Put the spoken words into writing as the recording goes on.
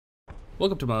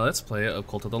Welcome to my Let's Play of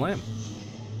Cult of the Lamb.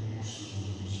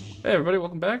 Hey everybody,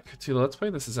 welcome back to the Let's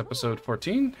Play. This is episode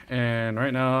 14, and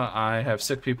right now I have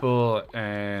sick people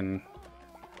and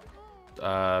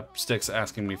Sticks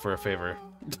asking me for a favor.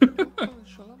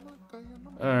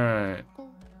 Alright.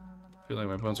 Feel like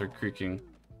my bones are creaking.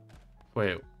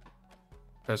 Wait.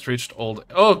 That's reached old.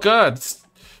 Oh god!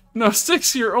 No,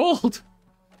 Sticks, you're old!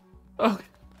 Oh,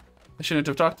 I shouldn't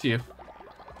have talked to you.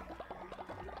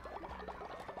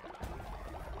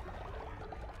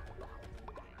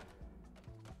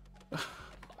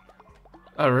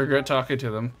 I regret talking to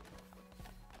them.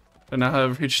 They now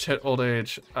have reached old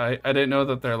age. I didn't know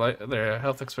that their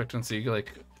health expectancy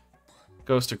like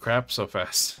goes to crap so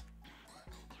fast.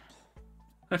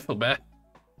 I feel bad.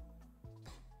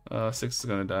 Six is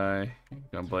gonna die. You're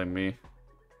gonna blame me.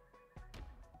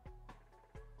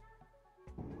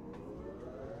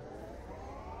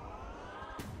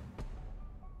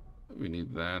 We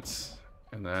need that,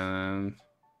 and then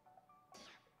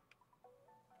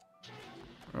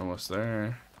we're almost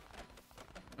there.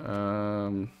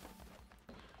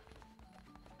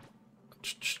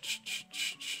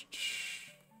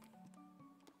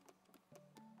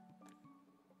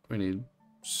 We need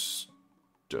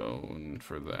stone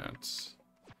for that.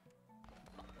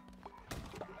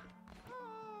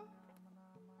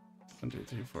 One, two,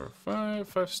 three, four, five.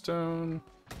 5 stone.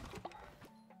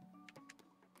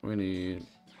 We need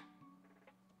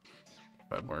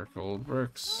 5 more gold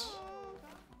bricks.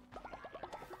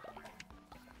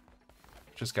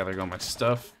 Just gathering all my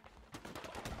stuff.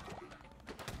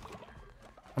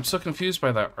 I'm so confused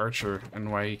by that archer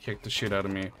and why he kicked the shit out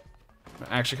of me. I'm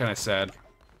actually kind of sad.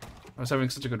 I was having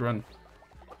such a good run.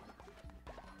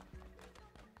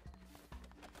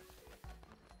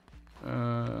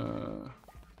 I'm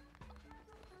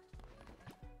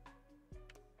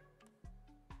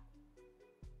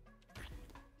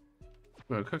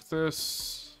gonna cook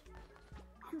this.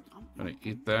 I'm gonna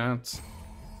eat that.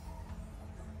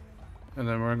 And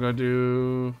then we're gonna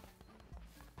do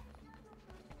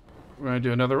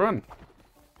another run.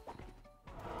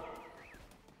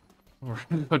 We're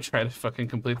gonna go try to fucking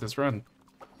complete this run.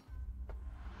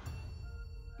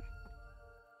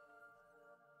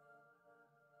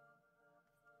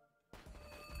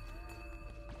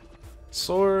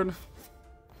 Sword.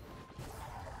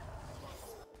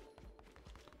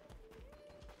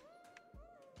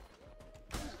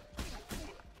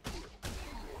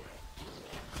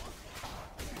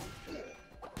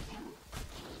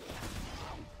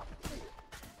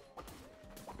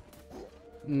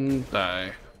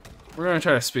 Die. We're gonna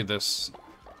try to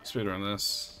speedrun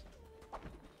this.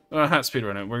 Oh, not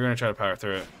speedrun it. We're gonna try to power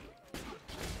through it.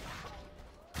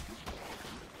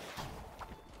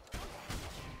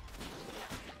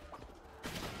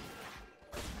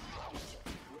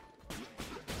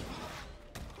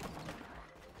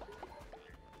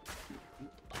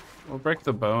 We'll break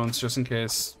the bones just in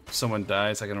case someone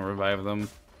dies. I can revive them.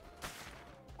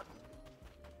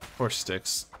 Poor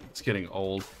Sticks. It's getting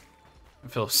old. I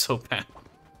feel so bad.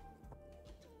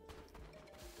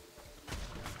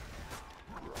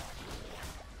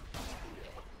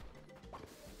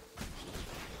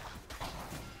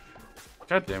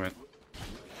 God damn it.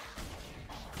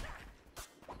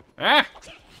 Ah!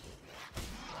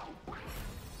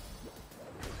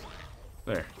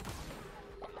 There.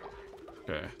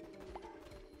 Okay.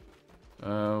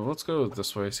 Let's go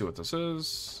this way, see what this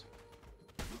is.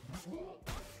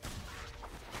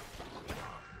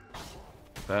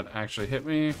 That actually hit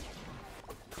me.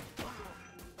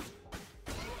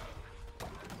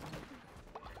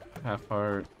 Half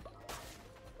heart.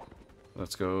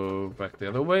 Let's go back the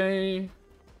other way.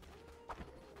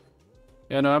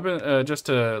 Yeah, no, I've been, just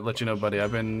to let you know, buddy,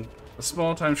 I've been a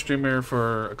small-time streamer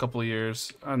for a couple of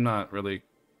years. I'm not really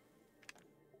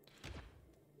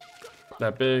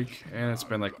that big, and it's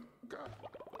been like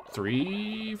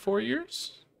 3-4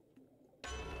 years?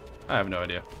 I have no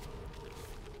idea.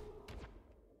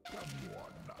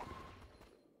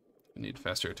 I need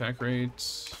faster attack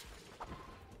rates.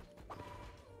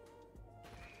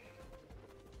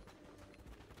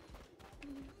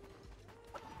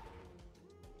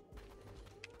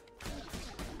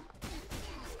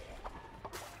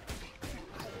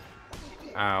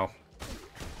 Ow.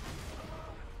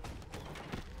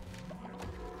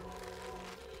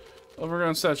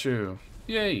 Overgrown statue.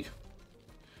 Yay.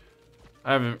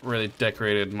 I haven't really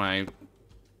decorated my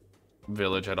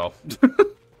village at all.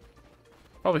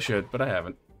 Probably should, but I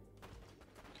haven't.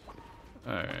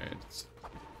 Alright.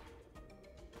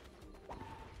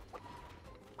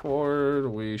 Forward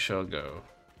we shall go.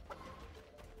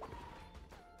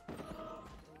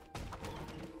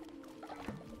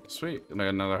 Sweet, and I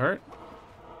got another heart.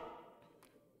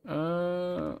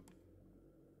 I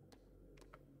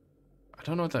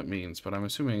don't know what that means, but I'm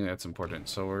assuming that's important.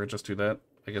 So we'll just do that.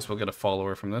 I guess we'll get a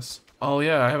follower from this. Oh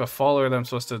yeah, I have a follower that I'm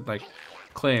supposed to like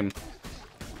claim.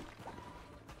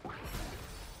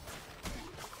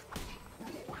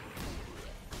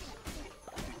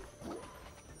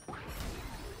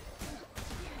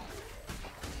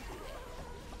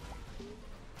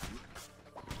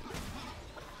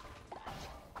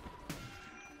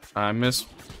 I miss.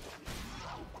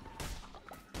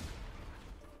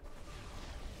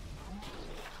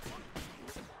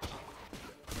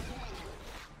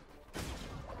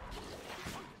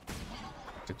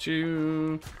 Get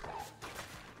you.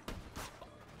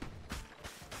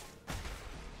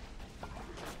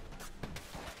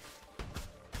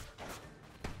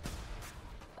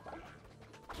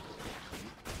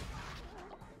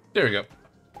 There we go.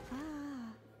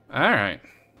 All right.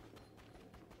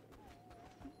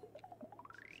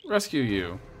 Rescue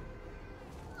you.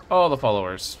 All the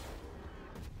followers.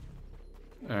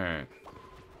 All right.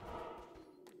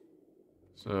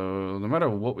 So no matter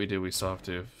what we do, we still have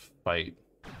to fight.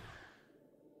 I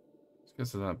guess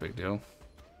it's not a big deal.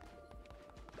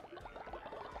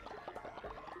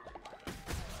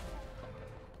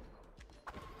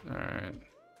 All right.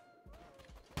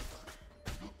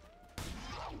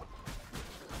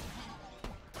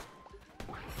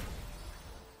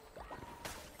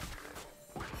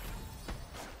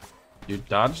 You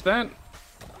dodged that?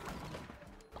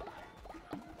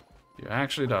 You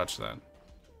actually dodged that.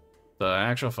 The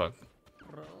actual fuck.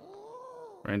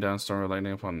 Rain down, storm, or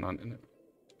lightning upon none in it.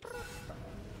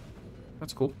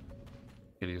 That's cool.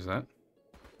 Could use that.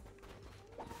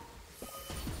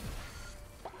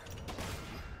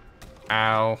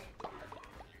 Ow.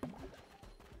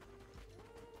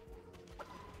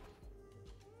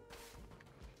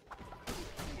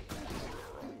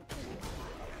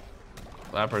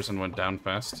 That person went down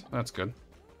fast. That's good.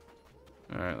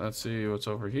 Alright, let's see what's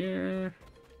over here.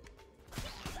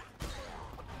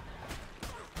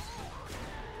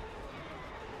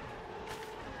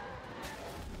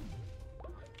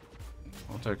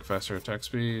 I'll take faster attack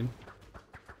speed.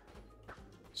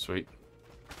 Sweet.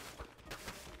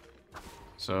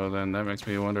 So then that makes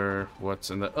me wonder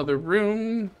what's in the other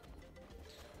room.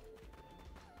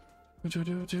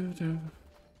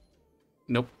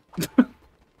 Nope.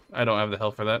 I don't have the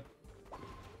health for that.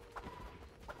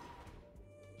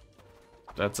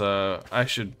 That's I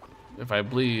should, if I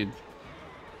bleed,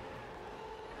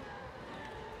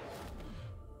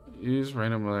 use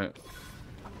random light.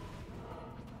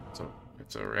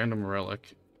 It's a random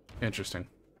relic. Interesting.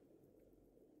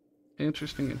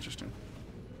 Interesting.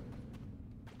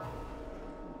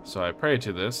 So I pray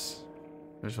to this,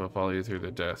 which will follow you through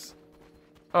the death.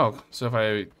 Oh, so if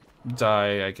I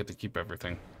die, I get to keep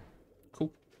everything.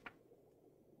 Cool.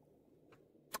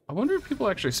 I wonder if people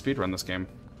actually speedrun this game.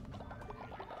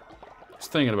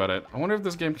 Just thinking about it. I wonder if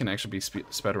this game can actually be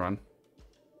speedrun.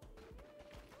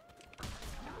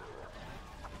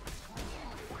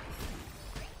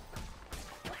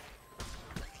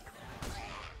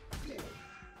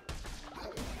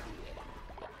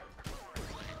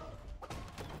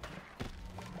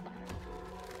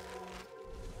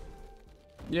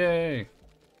 Yay!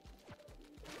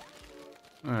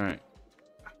 Alright.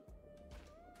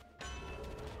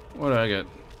 What do I get?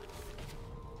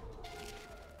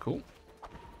 Cool.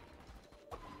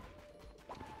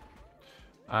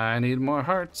 I need more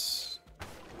hearts.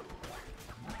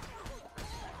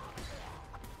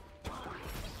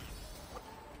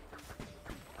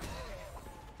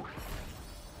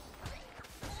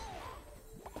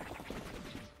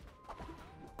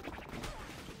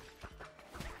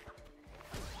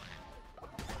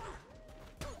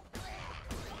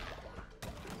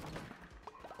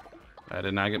 I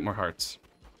did not get more hearts.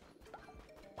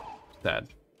 Sad.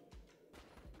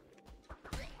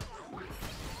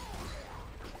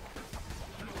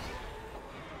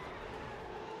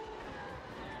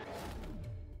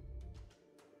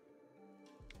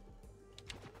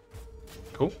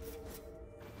 Cool.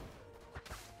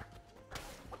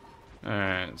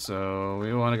 Alright, so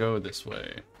we want to go this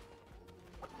way.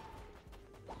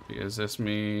 Because this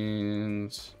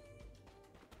means...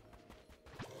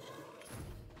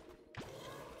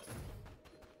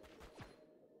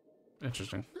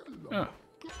 Interesting. Oh.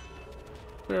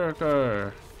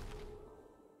 Jericho.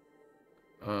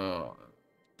 Oh.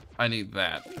 I need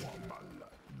that.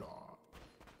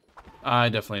 I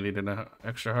definitely needed an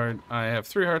extra heart. I have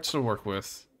 3 hearts to work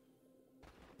with.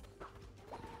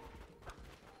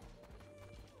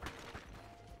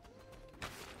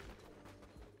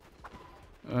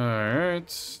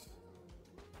 Alright.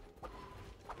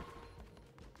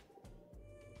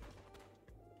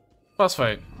 Boss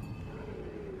fight.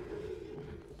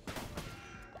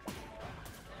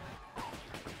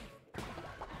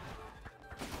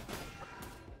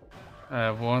 I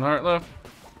have 1 heart left.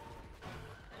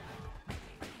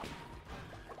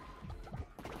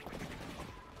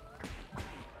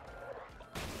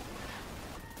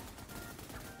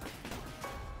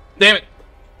 Damn it!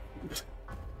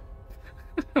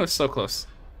 That was so close.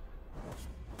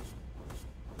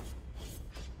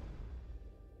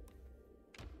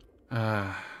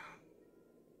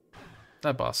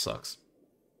 That boss sucks.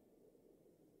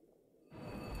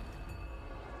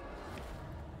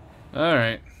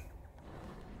 Alright.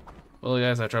 Well,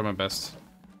 guys, I tried my best.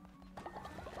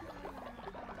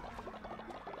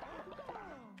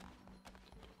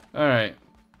 Alright.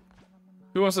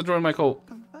 Who wants to join my cult?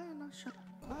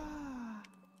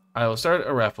 I will start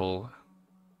a raffle.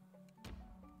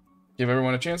 Give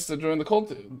everyone a chance to join the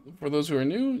cult. For those who are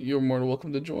new, you're more than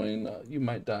welcome to join. You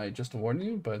might die, just to warn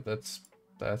you, but that's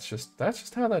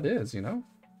just how that is, you know?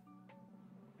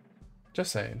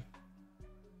 Just saying.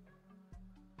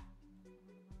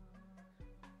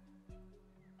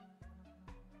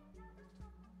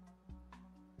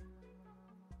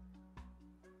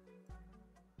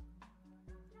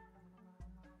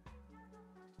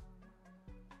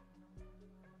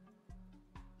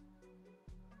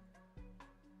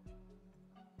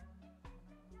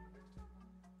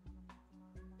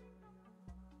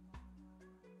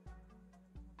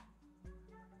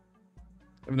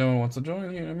 If no one wants to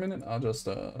join here in a minute, I'll just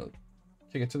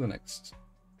kick it to the next.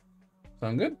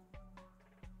 Sound good?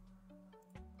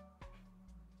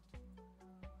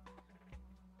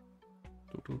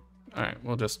 Alright,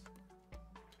 we'll just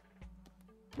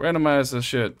randomize this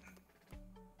shit.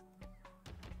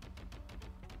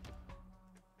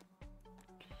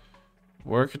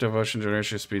 Work, devotion,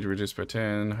 generation speed reduced by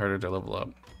 10, harder to level up.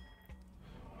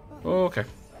 Okay.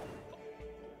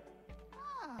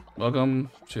 Welcome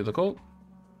to the cult.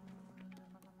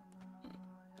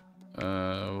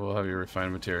 We'll have you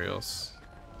refine materials.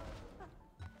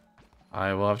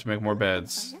 I will have to make more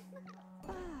beds.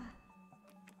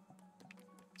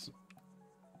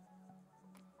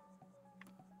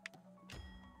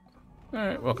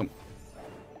 Alright, welcome.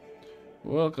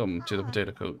 Welcome to the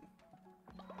potato coat.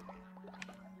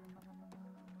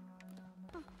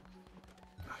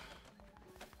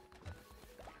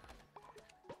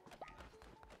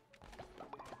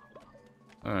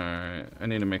 Alright, I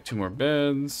need to make 2 more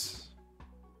beds.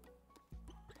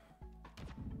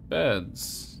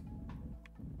 Beds.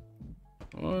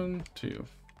 1, 2.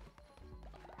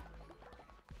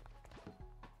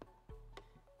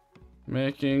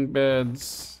 Making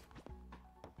beds.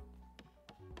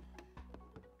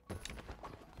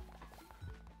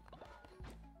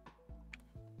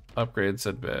 Upgrade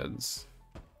said beds.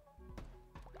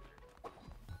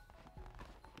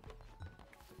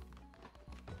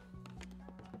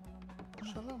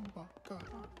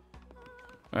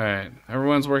 Alright,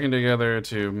 everyone's working together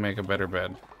to make a better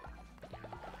bed.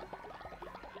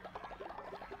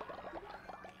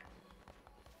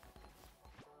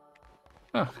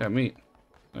 Oh, got meat.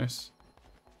 Nice.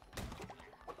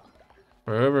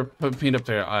 For whoever put meat up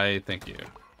there, I thank you.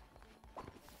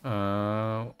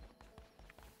 I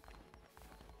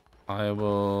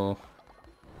will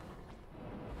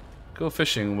go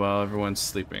fishing while everyone's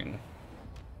sleeping.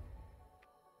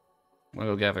 I'm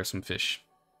gonna go gather some fish.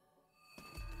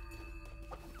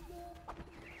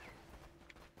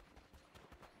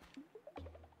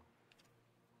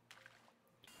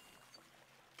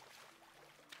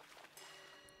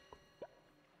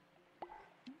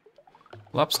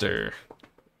 Lobster.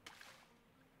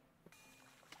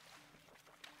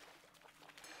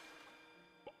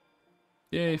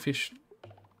 Yay, fish.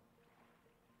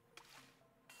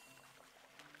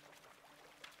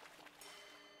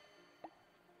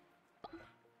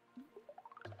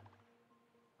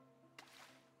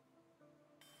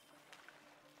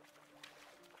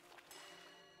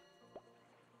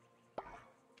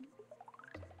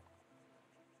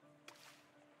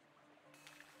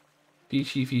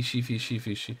 Fishy, fishy, fishy,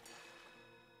 fishy.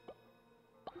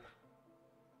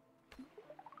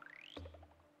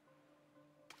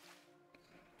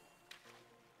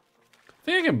 I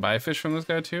think I can buy fish from this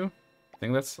guy too. I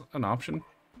think that's an option.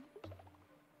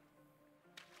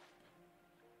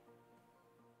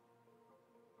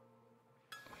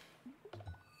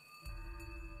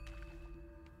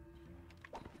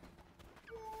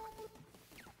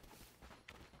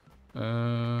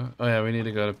 Oh yeah, we need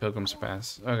to go to Pilgrim's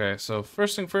Pass. Okay, so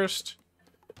first thing first,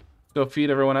 let's go feed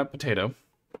everyone at potato.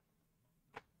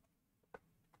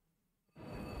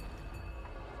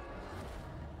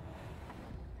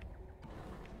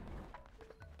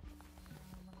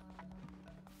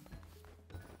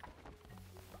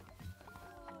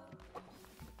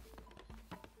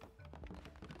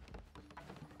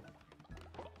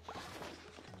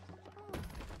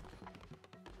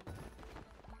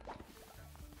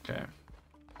 Okay.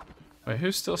 Wait,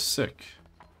 who's still sick?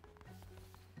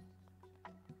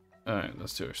 Alright,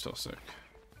 those two are still sick.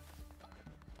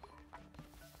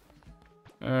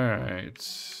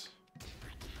 Alright.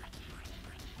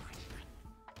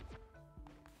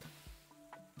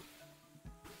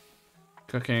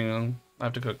 Cooking. I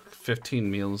have to cook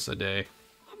 15 meals a day.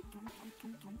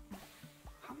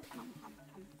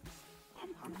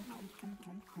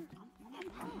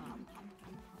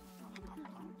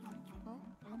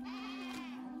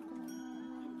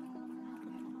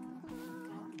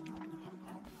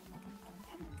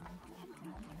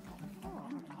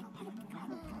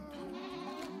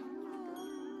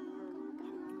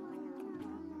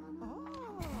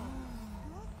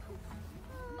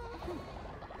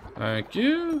 Thank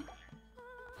you.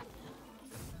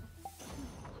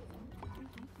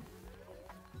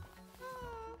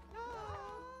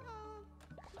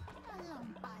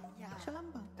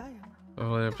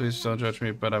 Oh, please don't judge me,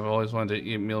 but I've always wanted to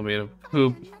eat a meal made of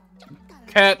poop.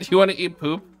 Cat, you want to eat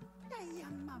poop?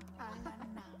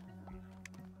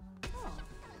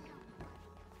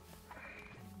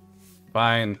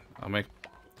 Fine,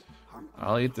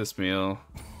 I'll eat this meal.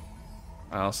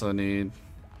 I also need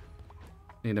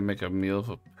to make a meal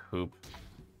of poop.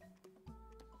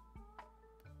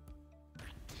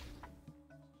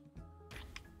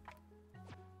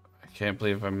 I can't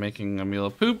believe I'm making a meal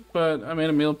of poop, but I made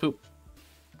a meal of poop.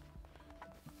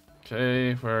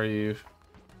 Okay, where are you?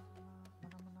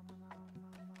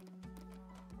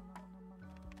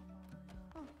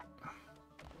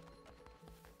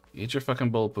 Eat your fucking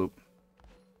bowl of poop.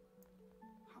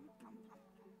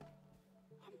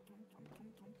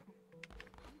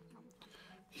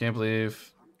 Can't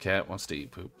believe cat wants to eat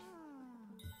poop.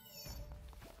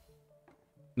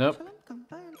 Nope.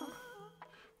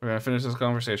 We're gonna finish this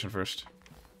conversation first.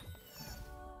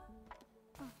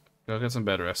 Go get some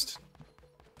bed rest.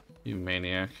 You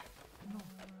maniac.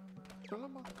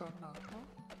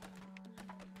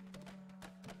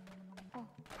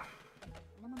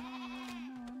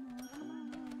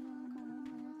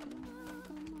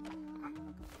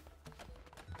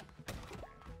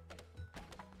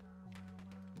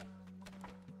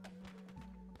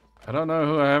 I don't know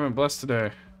who I haven't blessed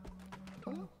today.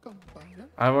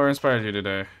 I've already inspired you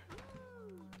today.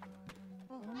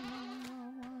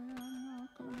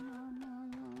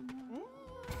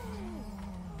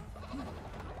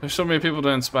 There's so many people to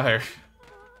inspire.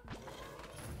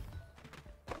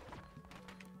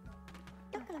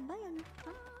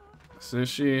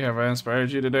 Sushi, have I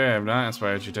inspired you today? I have not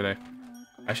inspired you today.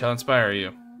 I shall inspire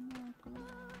you.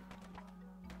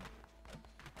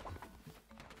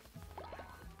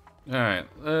 Alright,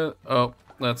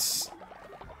 let's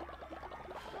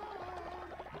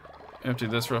empty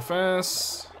this real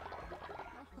fast.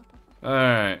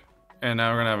 Alright, and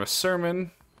now we're gonna have a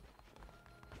sermon.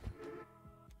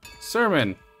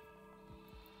 Sermon!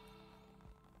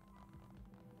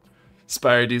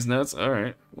 Inspired these nuts?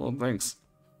 Alright, well, thanks.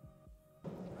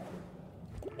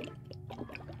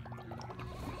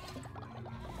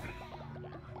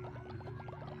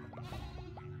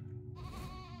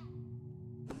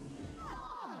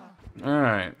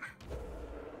 Alright.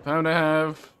 Time to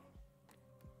have...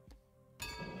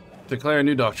 Declare a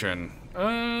new doctrine.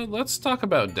 Let's talk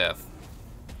about death.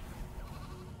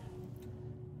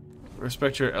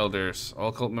 Respect your elders.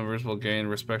 All cult members will gain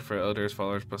respect for elders.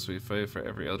 Followers must be fight for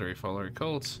every elder follower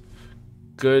cult.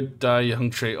 Good die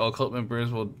young trait. All cult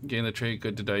members will gain the trait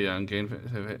good to die young.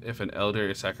 Gain if an elder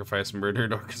is sacrificed,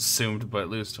 murdered, or consumed, but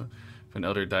lose if an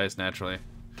elder dies naturally.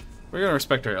 We're gonna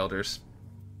respect our elders.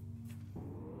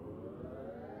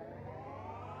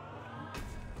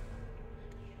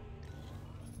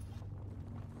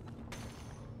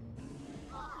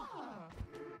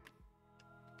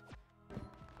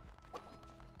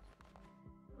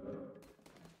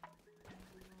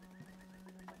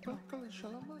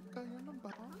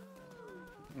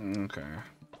 Okay.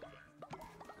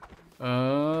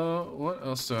 What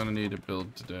else do I need to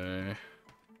build today?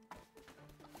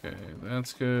 Okay,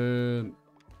 that's good.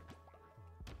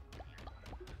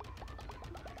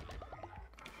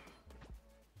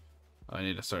 I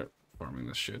need to start farming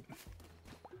this shit.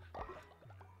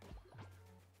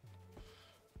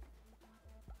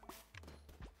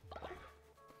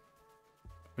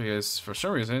 Because for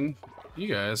some reason, you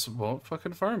guys won't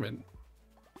fucking farm it.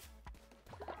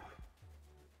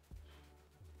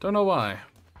 Don't know why,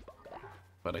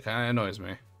 but it kind of annoys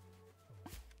me.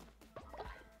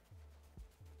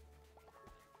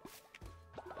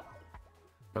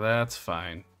 But that's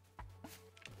fine.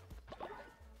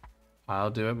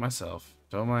 I'll do it myself.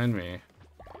 Don't mind me.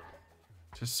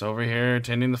 Just over here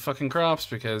tending the fucking crops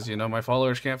because, you know, my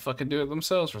followers can't fucking do it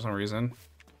themselves for some reason.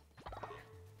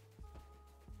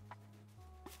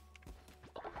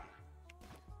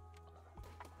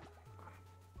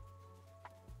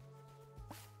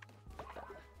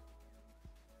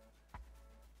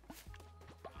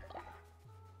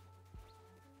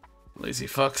 Lazy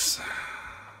fucks.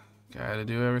 Gotta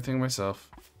do everything myself.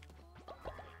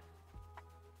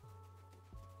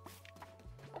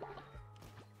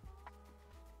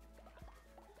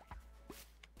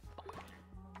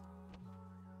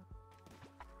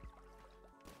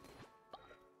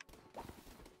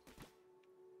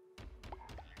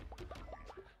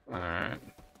 Alright.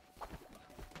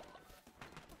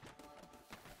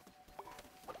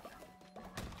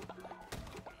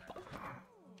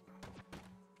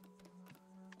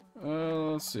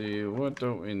 Let's see, what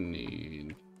don't we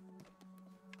need?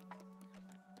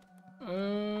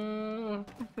 We're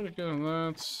pretty good on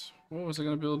that. What was I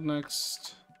gonna build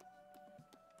next?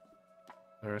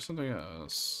 There's something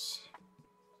else.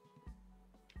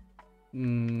 I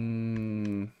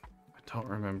don't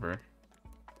remember.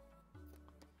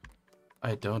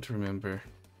 I don't remember.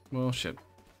 Well, shit.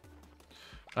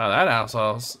 Oh, that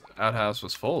outhouse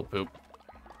was full of poop.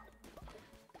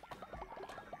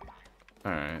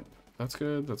 Alright. That's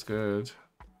good, that's good.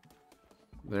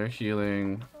 They're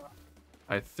healing.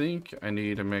 I think I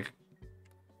need to make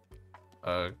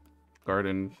a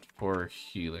garden for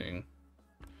healing.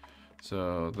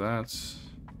 So that's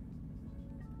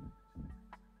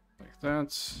like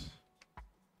that.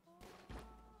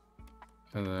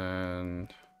 And then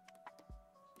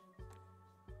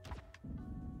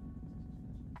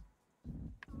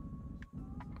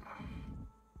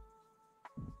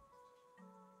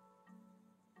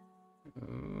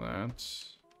that.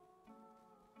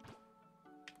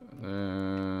 And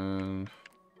then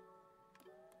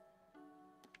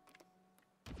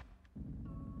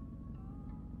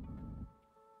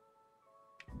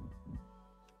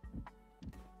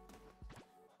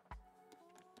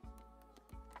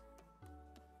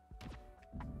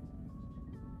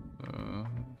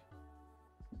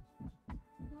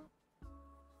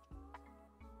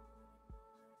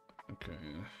okay.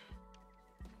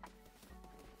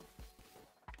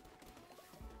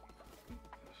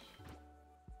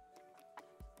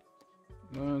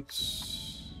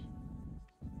 Let's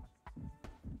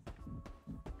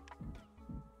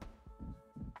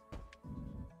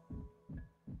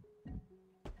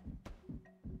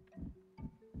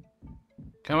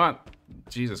come on.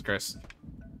 Jesus Christ.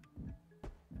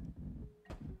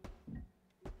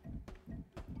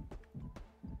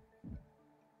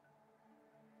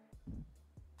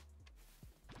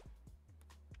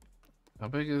 How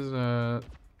big is that?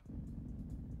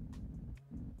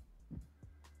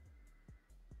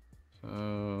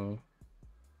 So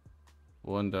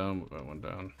one down, one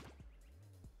down.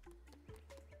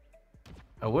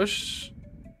 I wish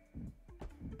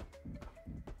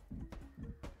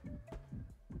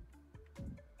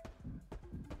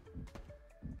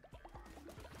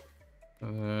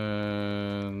and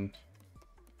then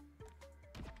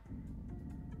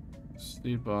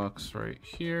seed box right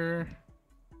here.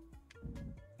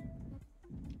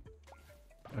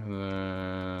 And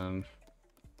then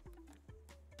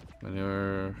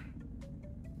manure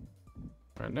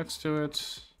right next to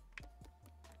it.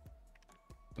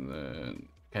 And then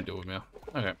can't do it with meal.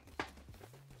 Okay.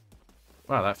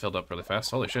 Wow, that filled up really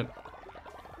fast. Holy shit.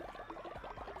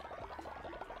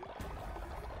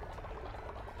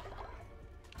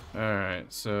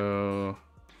 Alright, so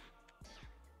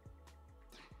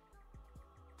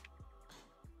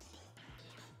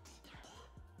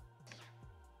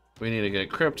we need to get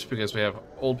crypt because we have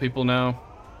old people now.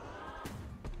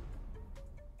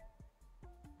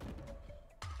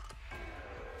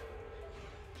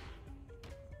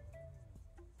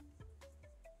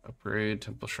 Upgrade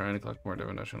temple shrine to collect more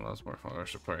divination, allows more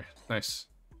followers to play. Nice.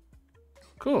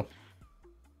 Cool.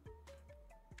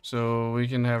 So we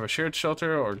can have a shared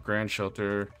shelter or grand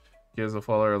shelter. Gives the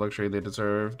follower a luxury they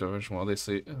deserve. Divination while they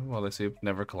sleep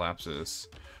never collapses.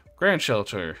 Grand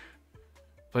shelter.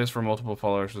 Place for multiple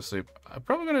followers to sleep. I'm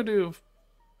probably gonna do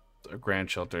a grand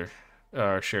shelter,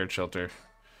 or shared shelter.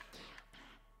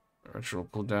 Ritual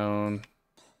cooldown.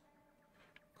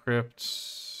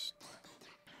 Crypts.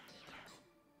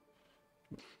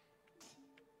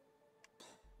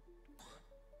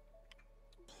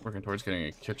 Working towards getting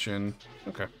a kitchen.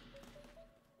 Okay.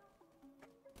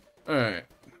 Alright.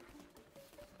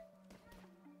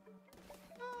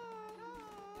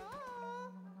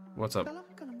 What's up?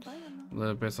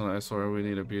 Based on the Islore, we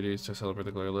need a beauty to celebrate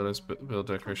the glory. Let us build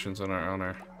decorations on our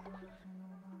honor.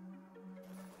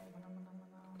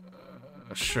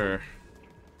 Sure.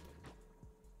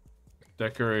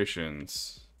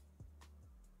 Decorations.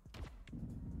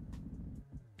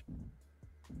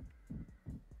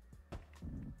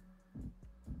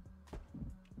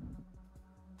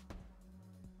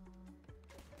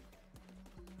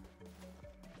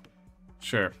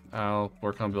 Sure, I'll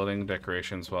work on building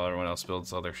decorations while everyone else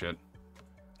builds other shit.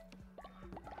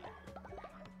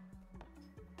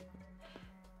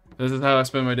 This is how I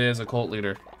spend my day as a cult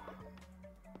leader.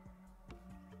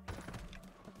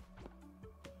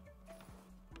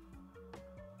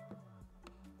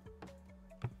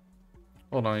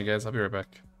 Hold on, you guys. I'll be right back.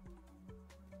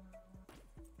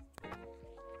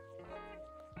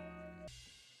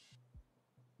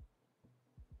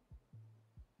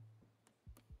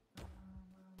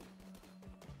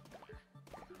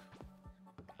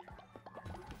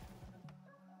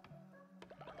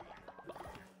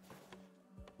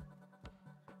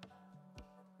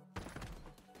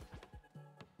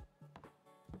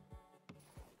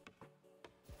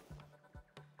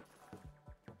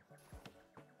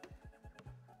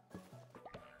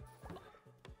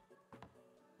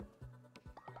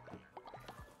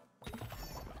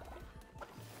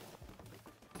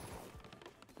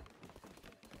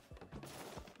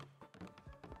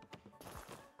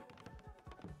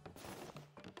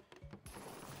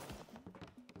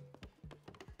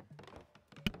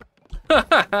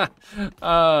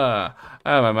 I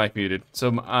have my mic muted.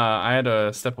 So I had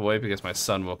to step away because my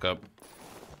son woke up.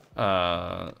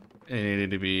 He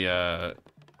needed to be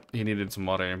he needed some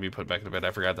water and be put back to bed.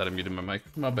 I forgot that I muted my mic.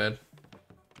 My bad.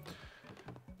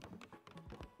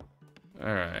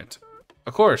 All right.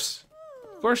 Of course,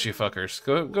 you fuckers.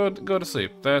 Go to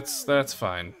sleep. That's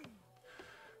fine.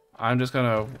 I'm just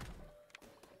gonna.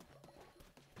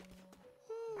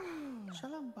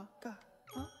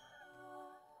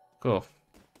 Cool.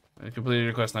 I completed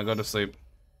your quest, now go to sleep.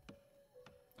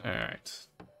 Alright.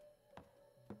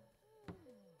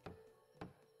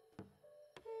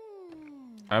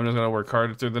 I'm just gonna work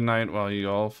hard through the night while you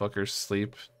all fuckers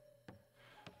sleep.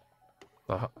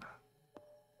 The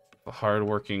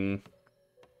hard-working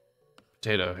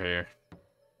potato here.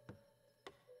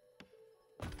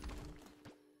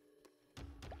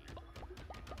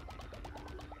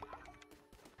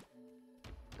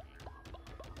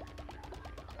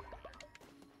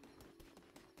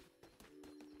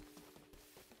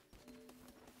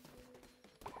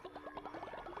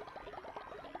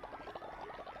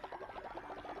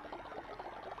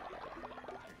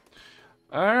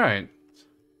 Alright.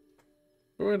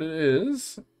 For what it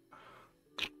is,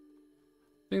 I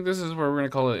think this is where we're going to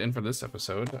call it in for this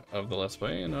episode of the Let's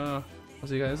Play, and I'll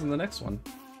see you guys in the next one.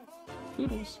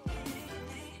 Toodles.